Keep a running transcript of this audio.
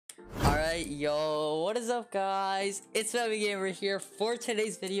Alright, yo, what is up guys? It's FaithfulMC Gamer here for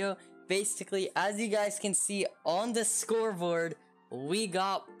today's video. Basically, as you guys can see on the scoreboard, we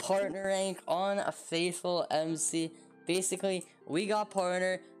got partner rank on a FaithfulMC. Basically, we got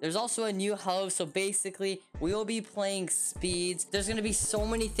partner. There's also a new house, so basically, we will be playing speeds. There's gonna be so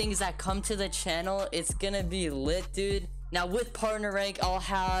many things that come to the channel. It's gonna be lit, dude. Now, with partner rank, I'll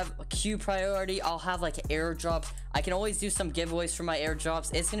have a queue priority. I'll have like airdrops. I can always do some giveaways for my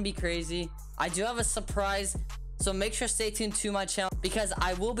airdrops. It's gonna be crazy. I do have a surprise, so make sure to stay tuned to my channel because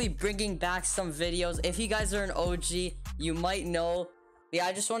I will be bringing back some videos. If you guys are an OG, you might know. Yeah,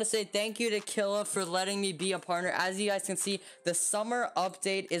 I just want to say thank you to Killa for letting me be a partner. As you guys can see, the summer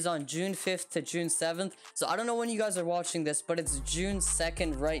update is on June 5th to June 7th. So I don't know when you guys are watching this, but it's June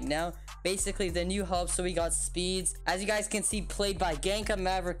 2nd right now. Basically, the new hub, so we got speeds. As you guys can see, played by Ganka,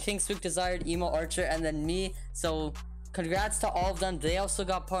 Maverick, King, Swoop, Desired, Emo, Archer, and then me. So congrats to all of them. They also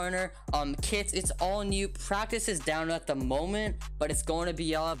got partner. Kits, it's all new. Practice is down at the moment, but it's going to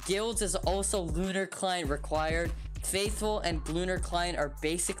be up. Guilds is also Lunar Client required. Faithful and Lunar Client are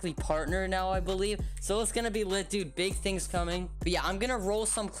basically partner now, I believe. So it's gonna be lit, dude. Big things coming. But yeah, I'm gonna roll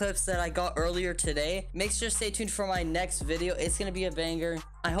some clips that I got earlier today. Make sure to stay tuned for my next video. It's gonna be a banger.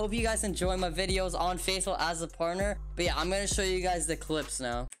 I hope you guys enjoy my videos on Faithful as a partner. But yeah, I'm gonna show you guys the clips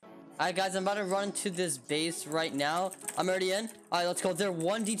now. Alright guys, I'm about to run to this base right now. I'm already in. Alright, let's go. There,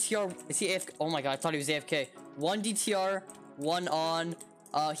 one DTR. Is he AFK? Oh my god, I thought he was AFK. One DTR, one on.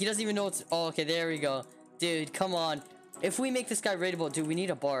 He doesn't even know it's... Oh, okay, there we go. Dude, come on. If we make this guy raidable, dude, we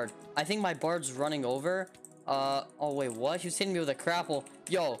need a bard. I think my bard's running over. Oh wait, what? He was hitting me with a crapple.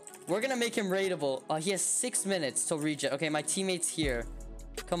 Yo, we're gonna make him raidable. He has 6 minutes till regen. Okay, my teammate's here.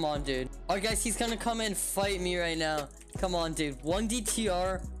 Come on, dude. Alright, guys, he's gonna come and fight me right now. Come on, dude. One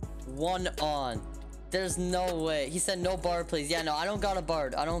DTR, one on. There's no way. He said no bard, please. Yeah, no, I don't got a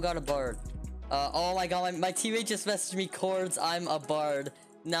bard. I don't got a bard. Oh my god, my teammate just messaged me, Cords, I'm a bard.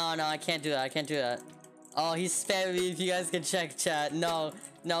 No, I can't do that. I can't do that. Oh, he's spamming me. If you guys can check chat. No,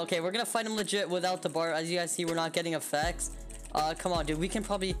 okay, we're gonna fight him legit without the bar. As you guys see, we're not getting effects. Come on, dude, we can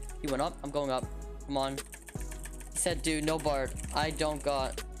probably... He went up. I'm going up. Come on. He said, dude, no bard. I don't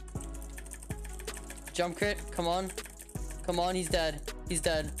got... Jump crit. Come on. Come on, he's dead. He's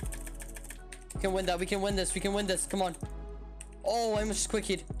dead. We can win that. We can win this. We can win this. Come on. Oh, I almost just quick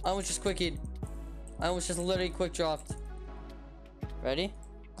hit. I almost just literally quick dropped. Ready?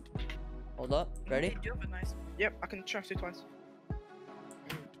 Hold up. Ready? Nice. Yep, I can trust you twice.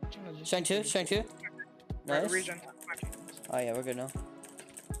 Strength 2, strength 2. Nice. Regen. Oh yeah, we're good now.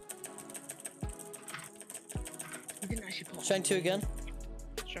 Strength 2 again.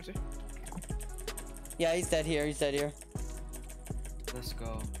 Strength 2. Yeah, he's dead here. He's dead here. Let's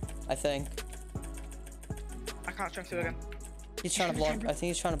go. I think. I can't strength 2 again. He's trying to block. I think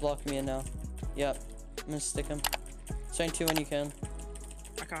he's trying to block me in now. Yep. I'm gonna stick him. Strength 2 when you can.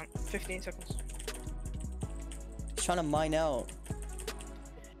 I can't. 15 seconds. He's trying to mine out.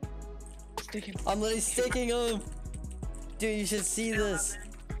 Sticking. I'm literally sticking him. Dude, you should see this.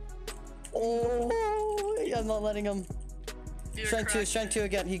 Oh, I'm not letting him. Strength 2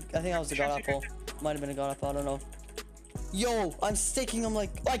 again. I think that was a god apple. Might have been a god apple. I don't know. Yo, I'm sticking him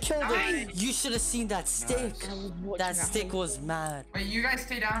like... I killed him. You should have seen that stick. Nice. That stick was mad. Wait, you guys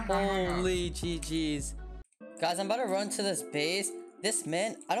stay down. Holy GG's. Guys, I'm about to run to this base. This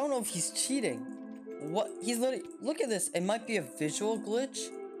man, I don't know if he's cheating. What? He's literally... Look at this. It might be a visual glitch.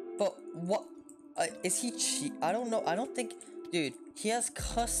 But what? Is he cheat? I don't know. I don't think... Dude, he has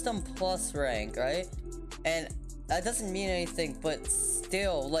custom plus rank, right? And that doesn't mean anything, but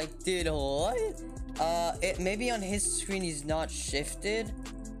still, like, dude, what? It maybe on his screen he's not shifted,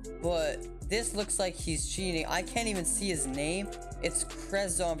 but this looks like he's cheating. I can't even see his name. It's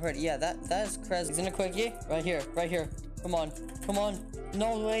Crezo, I'm pretty... Yeah, that is Crezo. He's in a quickie. Right here. Come on.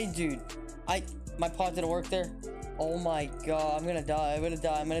 No way, dude. My pod didn't work there. Oh my god, I'm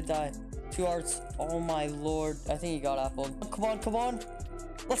gonna die. 2 hearts. Oh my lord. I think he got appled. Come on.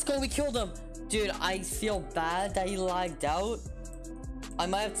 Let's go, we killed him. Dude, I feel bad that he lagged out. I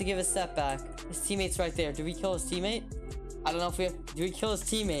might have to give a step back. His teammate's right there. Did we kill his teammate? I don't know if we have... Did we kill his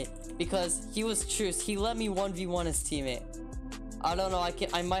teammate? Because he was truce. He let me 1v1 his teammate. I don't know.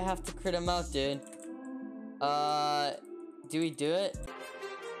 I might have to crit him out, dude. Do we do it?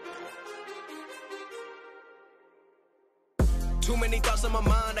 Too many thoughts on my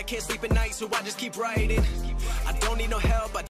mind, I can't sleep at night, so I just keep writing. I don't need no help, I